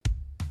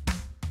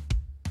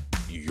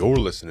You're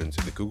listening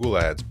to the Google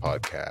Ads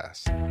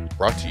Podcast,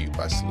 brought to you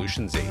by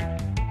Solutions 8,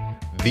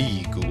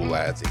 the Google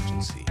Ads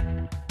agency.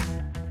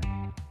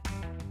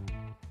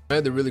 I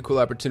had the really cool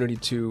opportunity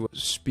to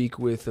speak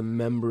with a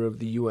member of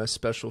the U.S.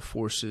 Special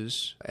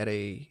Forces at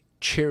a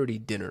charity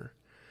dinner.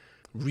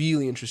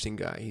 Really interesting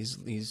guy.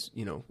 He's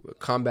a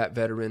combat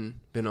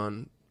veteran, been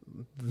on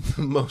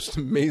the most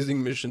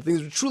amazing mission.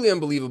 Things are truly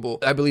unbelievable.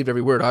 I believed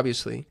every word,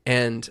 obviously.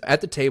 And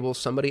at the table,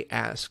 somebody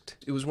asked,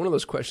 it was one of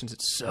those questions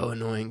that's so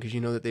annoying because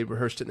you know that they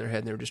rehearsed it in their head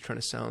and they were just trying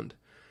to sound,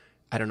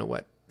 I don't know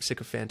what,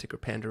 sycophantic or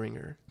pandering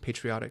or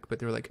patriotic. But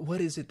they were like, what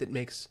is it that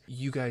makes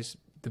you guys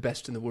the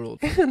best in the world?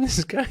 And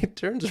this guy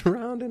turns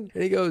around and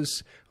he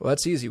goes, well,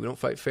 that's easy. We don't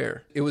fight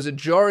fair. It was a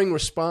jarring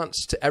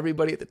response to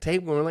everybody at the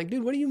table. And we're like,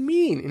 dude, what do you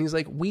mean? And he's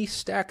like, we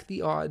stack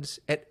the odds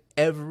at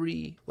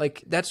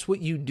that's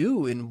what you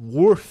do in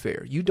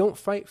warfare. You don't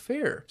fight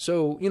fair.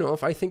 So,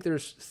 if I think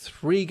there's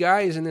 3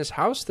 guys in this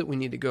house that we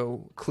need to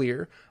go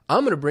clear,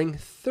 I'm going to bring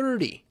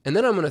 30. And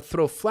then I'm going to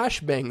throw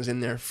flashbangs in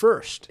there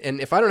first. And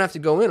if I don't have to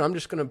go in, I'm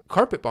just going to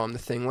carpet bomb the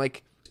thing.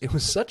 It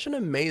was such an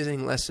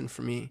amazing lesson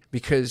for me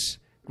because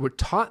we're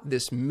taught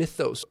this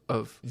mythos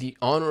of the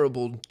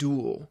honorable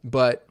duel.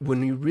 But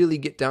when you really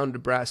get down to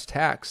brass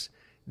tacks,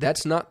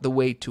 that's not the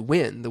way to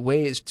win. The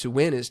way to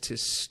win is to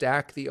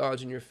stack the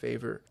odds in your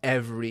favor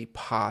every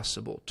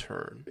possible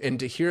turn. And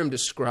to hear him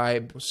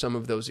describe some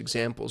of those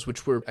examples,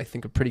 which were, I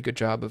think, a pretty good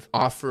job of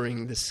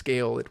offering the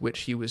scale at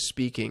which he was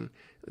speaking,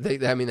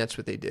 that's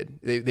what they did.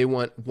 They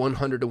want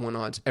 100 to 1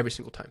 odds every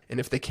single time. And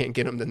if they can't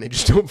get them, then they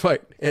just don't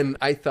fight. And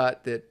I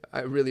thought that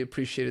I really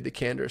appreciated the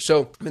candor.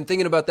 So I've been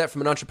thinking about that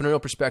from an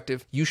entrepreneurial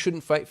perspective. You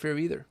shouldn't fight fair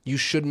either. You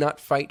should not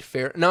fight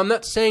fair. Now, I'm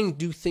not saying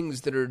do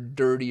things that are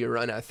dirty or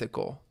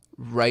unethical.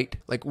 Right?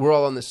 We're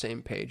all on the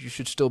same page. You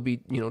should still be,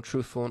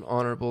 truthful and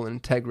honorable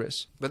and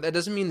integrous. But that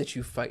doesn't mean that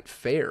you fight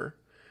fair.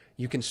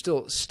 You can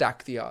still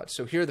stack the odds.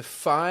 So here are the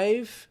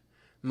 5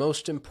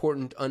 most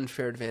important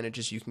unfair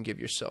advantages you can give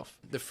yourself.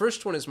 The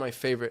first one is my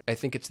favorite. I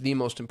think it's the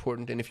most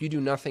important. And if you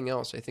do nothing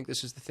else, I think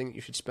this is the thing that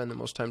you should spend the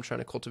most time trying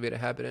to cultivate a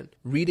habit in.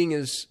 Reading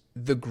is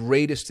the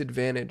greatest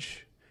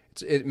advantage.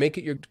 Make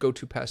it your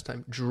go-to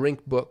pastime.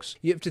 Drink books.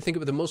 You have to think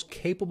of it. The most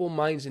capable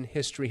minds in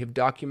history have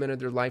documented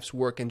their life's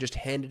work and just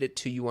handed it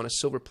to you on a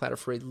silver platter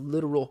for a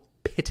literal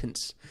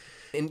pittance.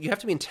 And you have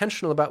to be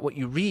intentional about what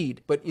you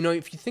read. But,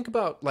 if you think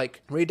about,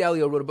 Ray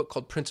Dalio wrote a book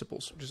called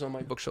Principles, which is on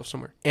my bookshelf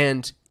somewhere.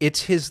 And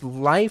it's his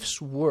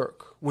life's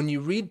work. When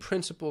you read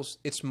Principles,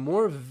 it's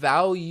more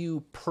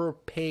value per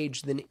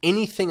page than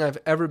anything I've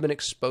ever been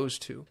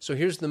exposed to. So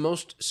here's the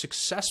most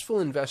successful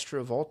investor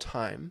of all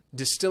time,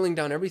 distilling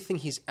down everything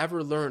he's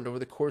ever learned over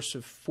the course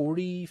of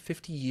 40,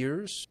 50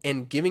 years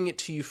and giving it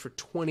to you for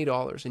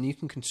 $20. And you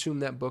can consume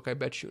that book, I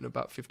bet you, in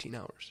about 15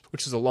 hours,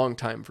 which is a long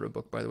time for a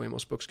book, by the way.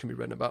 Most books can be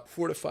read in about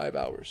 4 to 5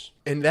 hours.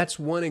 And that's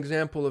one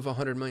example of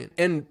 100 million.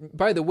 And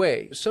by the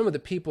way, some of the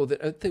people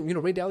that I think,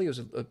 Ray Dalio is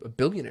a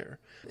billionaire,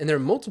 and there are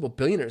multiple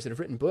billionaires that have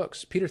written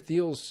books. Peter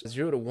Thiel's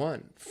 0 to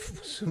 1,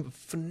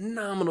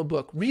 phenomenal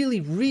book,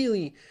 really,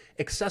 really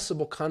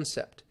accessible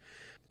concept.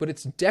 But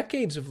it's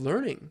decades of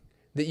learning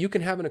that you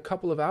can have in a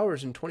couple of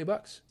hours and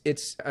 $20.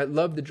 I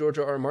love the George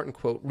R.R. Martin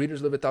quote,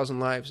 readers live 1,000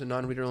 lives, a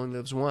non-reader only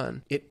lives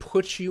 1. It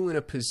puts you in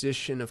a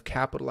position of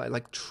capital,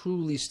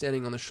 truly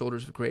standing on the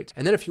shoulders of greats.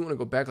 And then if you want to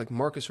go back,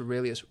 Marcus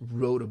Aurelius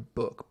wrote a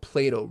book.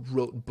 Plato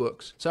wrote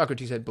books.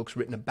 Socrates had books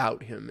written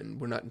about him, and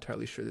we're not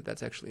entirely sure that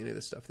that's actually any of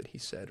the stuff that he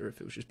said, or if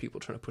it was just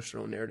people trying to push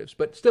their own narratives.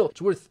 But still,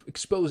 it's worth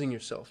exposing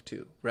yourself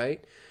to,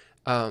 right?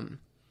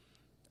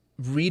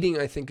 Reading,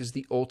 I think, is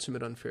the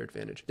ultimate unfair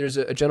advantage. There's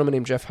a gentleman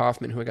named Jeff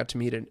Hoffman who I got to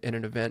meet at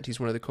an event. He's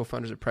one of the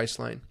co-founders of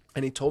Priceline.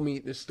 And he told me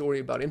this story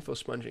about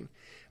InfoSponging.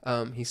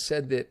 He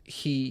said that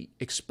he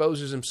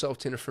exposes himself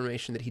to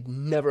information that he'd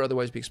never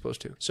otherwise be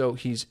exposed to. So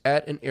he's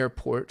at an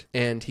airport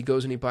and he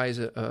goes and he buys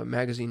a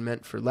magazine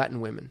meant for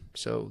Latin women.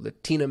 So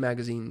Latina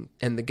magazine.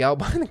 And the gal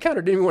behind the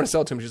counter didn't even want to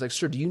sell it to him. She's like,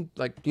 sir, do you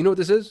know what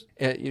this is?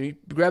 And you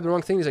grab the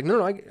wrong thing. He's like,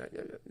 no,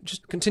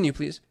 just continue,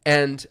 please.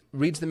 And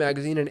reads the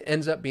magazine and it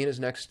ends up being his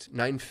next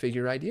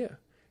 9-figure idea.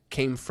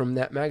 Came from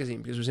that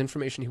magazine because it was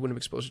information he wouldn't have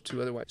exposed to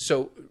otherwise.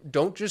 So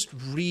don't just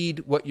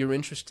read what you're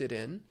interested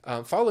in,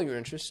 follow your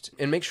interest,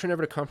 and make sure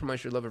never to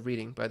compromise your love of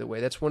reading, by the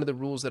way. That's one of the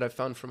rules that I've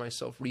found for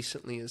myself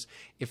recently is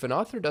if an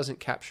author doesn't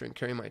capture and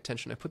carry my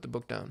attention, I put the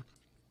book down.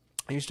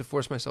 I used to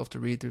force myself to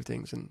read through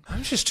things, and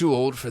I'm just too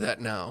old for that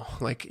now.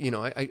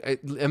 I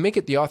make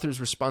it the author's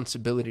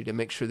responsibility to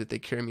make sure that they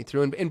carry me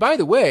through. And by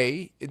the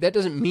way, that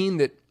doesn't mean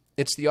that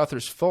it's the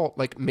author's fault.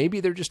 Maybe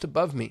they're just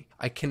above me.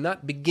 I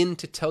cannot begin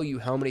to tell you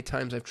how many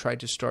times I've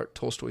tried to start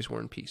Tolstoy's War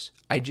and Peace.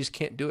 I just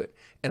can't do it.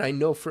 And I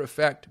know for a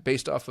fact,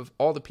 based off of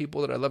all the people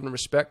that I love and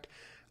respect,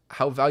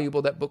 how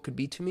valuable that book could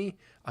be to me.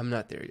 I'm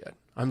not there yet.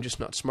 I'm just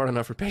not smart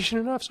enough or patient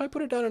enough. So I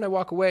put it down and I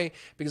walk away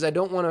because I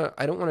don't want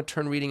to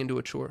turn reading into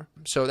a chore.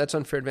 So that's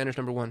unfair advantage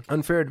number 1.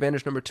 Unfair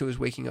advantage number 2 is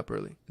waking up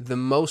early. The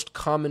most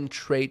common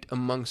trait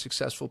among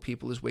successful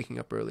people is waking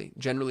up early,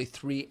 generally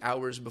 3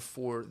 hours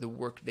before the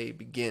workday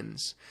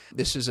begins.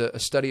 This is a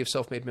study of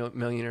self-made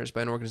millionaires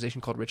by an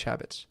organization called Rich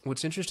Habits.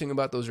 What's interesting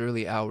about those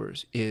early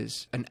hours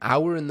is an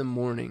hour in the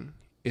morning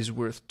is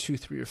worth 2,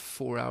 3, or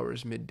 4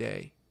 hours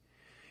midday.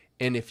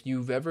 And if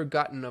you've ever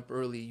gotten up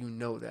early, you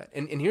know that.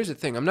 And here's the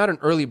thing. I'm not an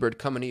early bird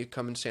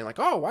coming saying like,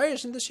 oh, why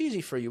isn't this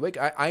easy for you?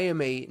 I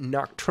am a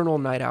nocturnal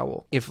night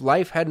owl. If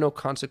life had no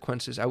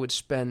consequences, I would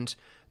spend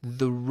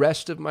the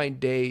rest of my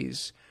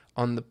days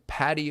on the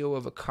patio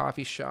of a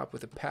coffee shop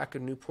with a pack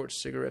of Newport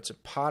cigarettes, a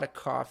pot of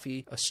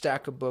coffee, a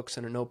stack of books,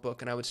 and a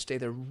notebook, and I would stay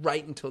there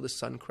right until the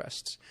sun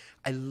crests.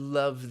 I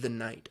love the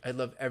night. I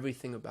love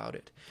everything about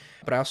it.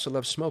 But I also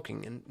love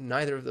smoking, and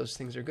neither of those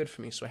things are good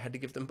for me, so I had to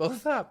give them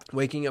both up.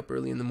 Waking up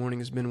early in the morning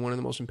has been one of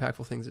the most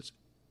impactful things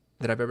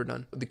that I've ever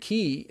done. The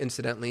key,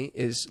 incidentally,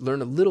 is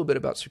learn a little bit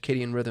about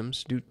circadian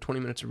rhythms, do 20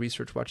 minutes of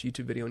research, watch a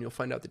YouTube video, and you'll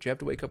find out that you have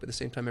to wake up at the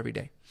same time every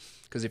day.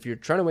 Because if you're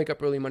trying to wake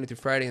up early Monday through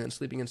Friday and then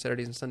sleeping in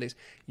Saturdays and Sundays,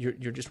 you're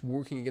just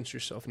working against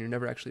yourself and you're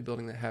never actually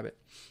building that habit.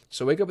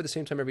 So wake up at the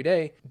same time every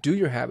day, do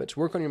your habits,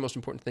 work on your most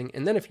important thing,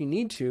 and then if you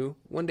need to,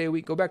 one day a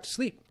week, go back to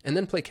sleep and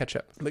then play catch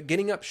up. But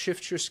getting up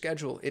shifts your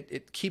schedule.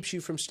 It keeps you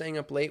from staying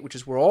up late, which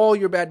is where all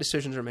your bad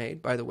decisions are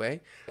made, by the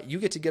way. You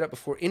get to get up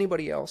before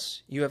anybody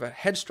else. You have a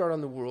head start on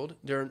the world.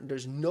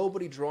 There's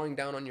nobody drawing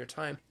down on your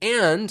time.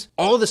 And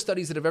all the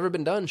studies that have ever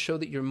been done show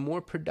that you're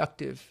more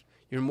productive,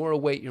 you're more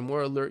awake, you're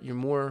more alert, you're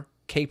more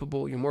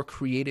capable, you're more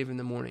creative in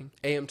the morning.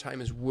 AM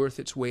time is worth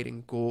its weight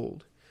in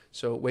gold.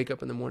 So wake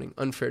up in the morning.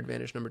 Unfair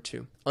advantage number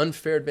 2.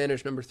 Unfair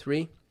advantage number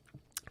 3,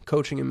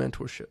 coaching and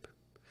mentorship.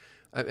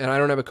 And I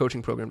don't have a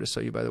coaching program, just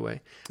so you, by the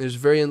way. There's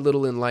very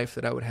little in life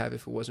that I would have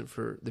if it wasn't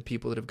for the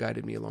people that have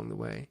guided me along the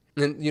way.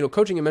 And,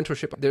 coaching and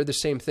mentorship, they're the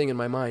same thing in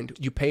my mind.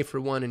 You pay for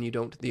one and you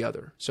don't the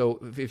other. So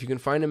if you can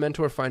find a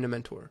mentor, find a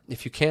mentor.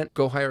 If you can't,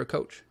 go hire a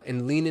coach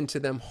and lean into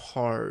them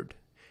hard.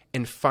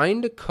 And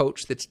find a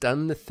coach that's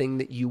done the thing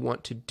that you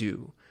want to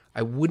do.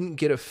 I wouldn't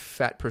get a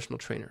fat personal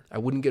trainer. I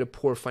wouldn't get a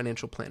poor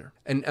financial planner.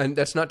 And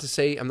that's not to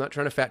say I'm not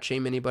trying to fat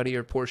shame anybody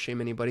or poor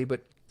shame anybody,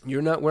 but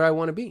you're not where I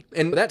want to be.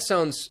 And that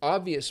sounds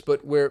obvious,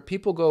 but where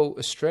people go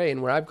astray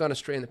and where I've gone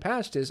astray in the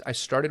past is I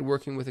started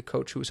working with a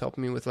coach who was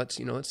helping me with, let's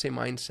say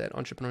mindset,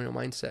 entrepreneurial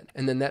mindset.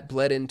 And then that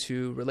bled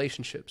into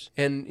relationships.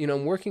 And,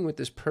 I'm working with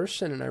this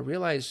person and I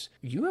realize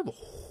you have a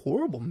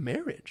horrible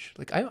marriage.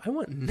 Like I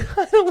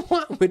don't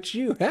want what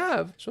you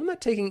have. So I'm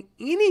not taking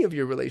any of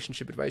your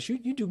relationship advice.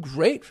 You do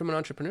great from an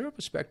entrepreneurial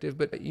perspective,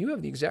 but you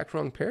have the exact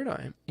wrong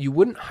paradigm. You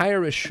wouldn't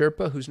hire a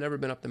Sherpa who's never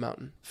been up the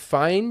mountain.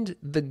 Find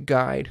the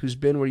guide who's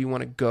been where you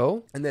want to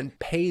go and then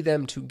pay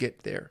them to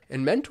get there.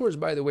 And mentors,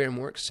 by the way, are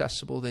more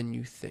accessible than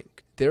you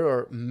think. There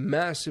are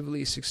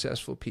massively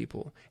successful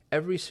people.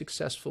 Every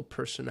successful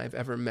person I've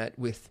ever met,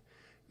 with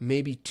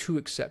maybe 2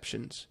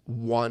 exceptions,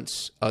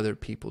 wants other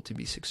people to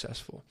be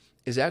successful,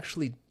 is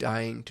actually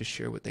dying to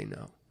share what they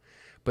know.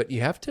 But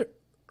you have to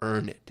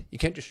earn it. You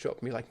can't just show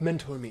up and be like,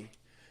 mentor me.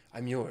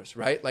 I'm yours,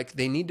 right? Like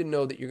they need to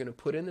know that you're going to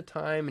put in the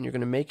time and you're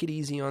going to make it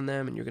easy on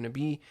them and you're going to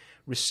be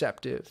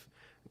receptive,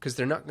 because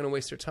they're not going to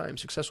waste their time.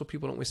 Successful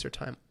people don't waste their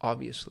time,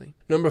 obviously.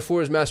 Number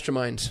 4 is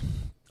masterminds.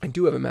 I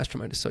do have a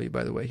mastermind to sell you,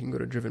 by the way. You can go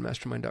to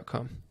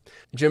drivenmastermind.com.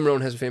 Jim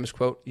Rohn has a famous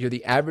quote, "You're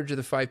the average of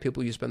the 5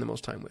 people you spend the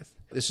most time with."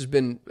 This has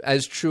been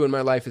as true in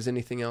my life as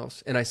anything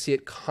else, and I see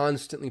it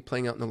constantly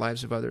playing out in the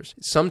lives of others,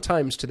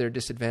 sometimes to their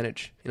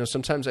disadvantage.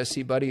 Sometimes I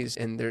see buddies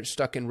and they're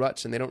stuck in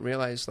ruts and they don't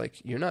realize,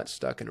 like, you're not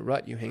stuck in a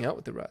rut, you hang out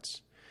with the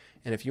ruts.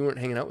 And if you weren't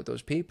hanging out with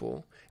those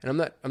people, and I'm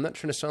not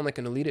trying to sound like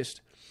an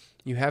elitist,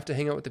 you have to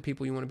hang out with the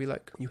people you want to be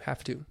like. You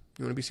have to.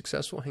 You want to be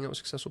successful? Hang out with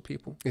successful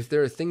people. If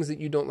there are things that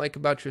you don't like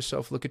about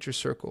yourself, look at your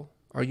circle.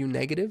 Are you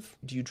negative?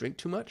 Do you drink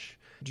too much?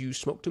 Do you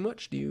smoke too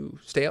much? Do you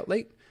stay out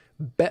late?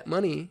 Bet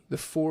money the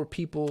 4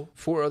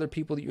 other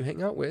people that you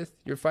hang out with,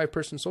 your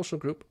 5-person social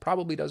group,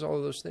 probably does all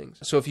of those things.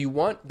 So if you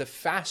want the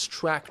fast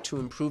track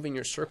to improving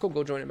your circle,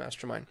 go join a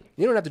mastermind.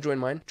 You don't have to join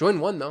mine. Join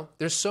one, though.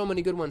 There's so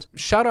many good ones.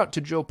 Shout out to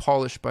Joe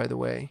Polish, by the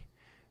way.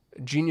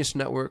 Genius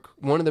Network,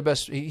 one of the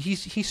best.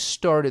 He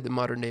started the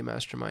modern day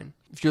mastermind.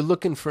 If you're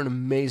looking for an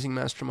amazing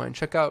mastermind,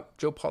 check out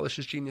Joe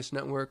Polish's Genius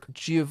Network.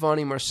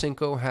 Giovanni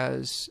Marcinko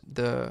has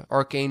the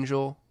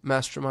Archangel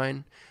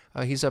Mastermind.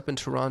 He's up in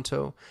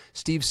Toronto.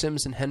 Steve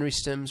Sims and Henry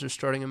Sims are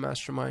starting a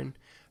mastermind.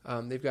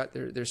 They've got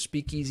their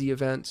speakeasy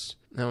events.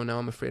 Now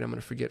I'm afraid I'm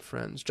going to forget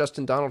friends.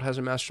 Justin Donald has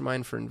a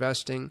mastermind for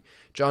investing.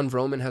 John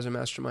Vroman has a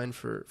mastermind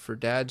for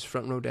dads,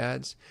 front row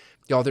dads.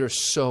 Y'all, there are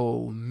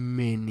so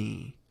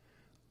many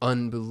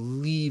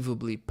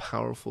unbelievably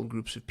powerful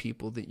groups of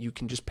people that you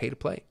can just pay to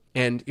play.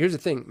 And here's the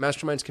thing,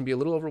 masterminds can be a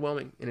little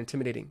overwhelming and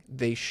intimidating.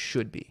 They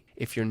should be.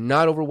 If you're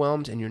not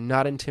overwhelmed and you're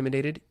not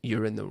intimidated,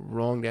 you're in the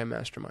wrong damn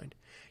mastermind.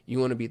 You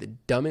want to be the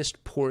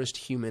dumbest, poorest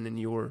human in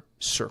your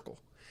circle,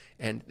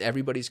 and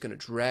everybody's going to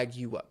drag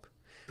you up.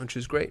 which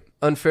is great.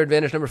 Unfair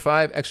advantage number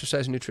 5,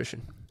 exercise and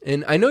nutrition.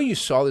 And I know you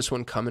saw this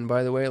one coming,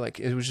 by the way. Like,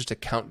 it was just a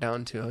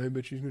countdown to, I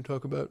bet she's going to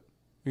talk about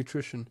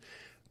nutrition.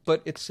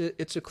 But it's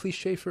a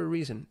cliche for a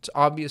reason. It's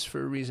obvious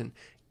for a reason.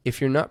 If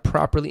you're not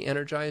properly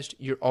energized,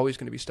 you're always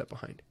going to be a step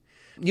behind.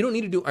 You don't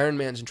need to do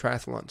Ironmans and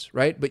triathlons,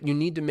 right? But you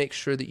need to make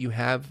sure that you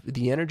have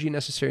the energy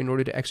necessary in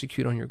order to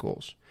execute on your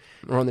goals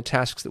or on the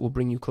tasks that will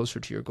bring you closer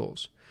to your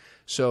goals.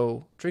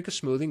 So drink a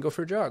smoothie and go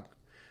for a jog.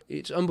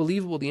 It's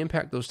unbelievable the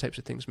impact those types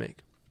of things make.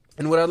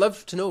 And what I'd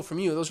love to know from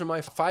you, those are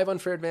my 5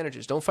 unfair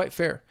advantages. Don't fight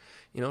fair.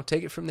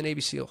 Take it from the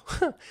Navy SEAL.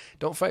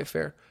 Don't fight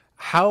fair.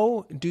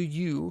 How do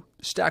you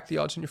stack the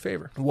odds in your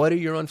favor? What are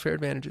your unfair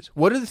advantages?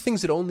 What are the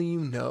things that only you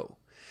know?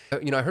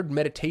 I heard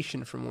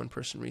meditation from one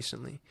person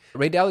recently.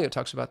 Ray Dalio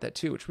talks about that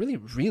too, which really,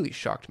 really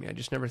shocked me. I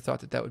just never thought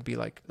that would be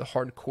like the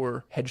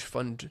hardcore hedge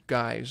fund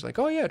guy who's like,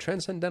 oh yeah,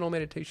 transcendental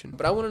meditation.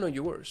 But I want to know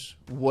yours.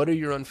 What are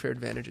your unfair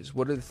advantages?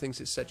 What are the things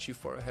that set you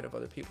far ahead of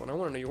other people? And I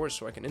want to know yours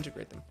so I can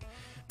integrate them.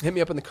 Hit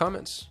me up in the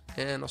comments,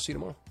 and I'll see you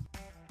tomorrow.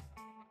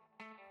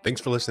 Thanks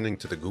for listening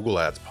to the Google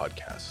Ads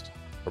podcast.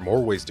 For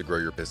more ways to grow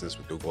your business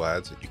with Google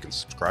Ads, you can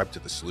subscribe to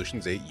the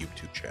Solutions 8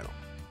 YouTube channel.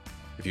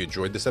 If you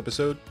enjoyed this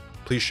episode,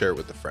 please share it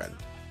with a friend.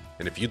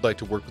 And if you'd like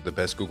to work with the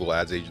best Google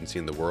Ads agency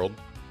in the world,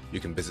 you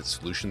can visit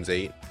Solutions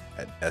 8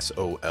 at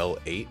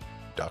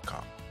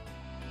sol8.com.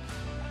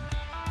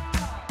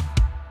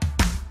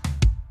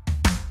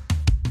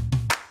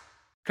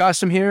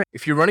 Kasim here.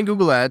 If you're running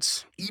Google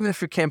Ads, even if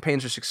your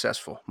campaigns are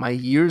successful, my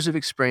years of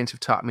experience have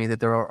taught me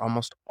that there are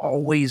almost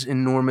always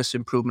enormous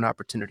improvement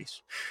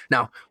opportunities.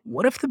 Now,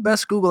 what if the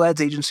best Google Ads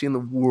agency in the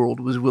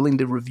world was willing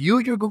to review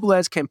your Google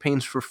Ads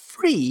campaigns for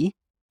free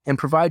and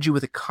provide you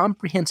with a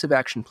comprehensive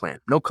action plan,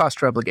 no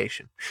cost or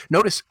obligation?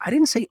 Notice, I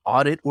didn't say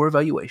audit or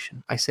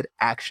evaluation. I said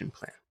action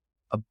plan.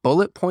 A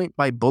bullet point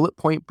by bullet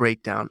point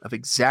breakdown of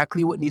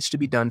exactly what needs to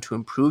be done to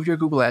improve your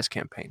Google Ads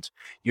campaigns.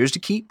 Yours to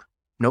keep,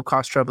 no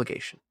cost or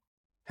obligation.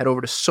 Head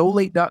over to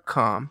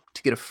sol8.com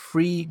to get a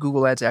free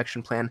Google Ads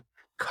action plan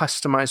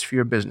customized for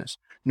your business.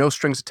 No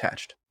strings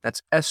attached.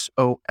 That's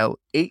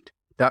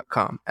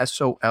sol8.com.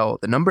 SOL,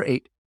 the number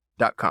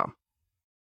 8.com.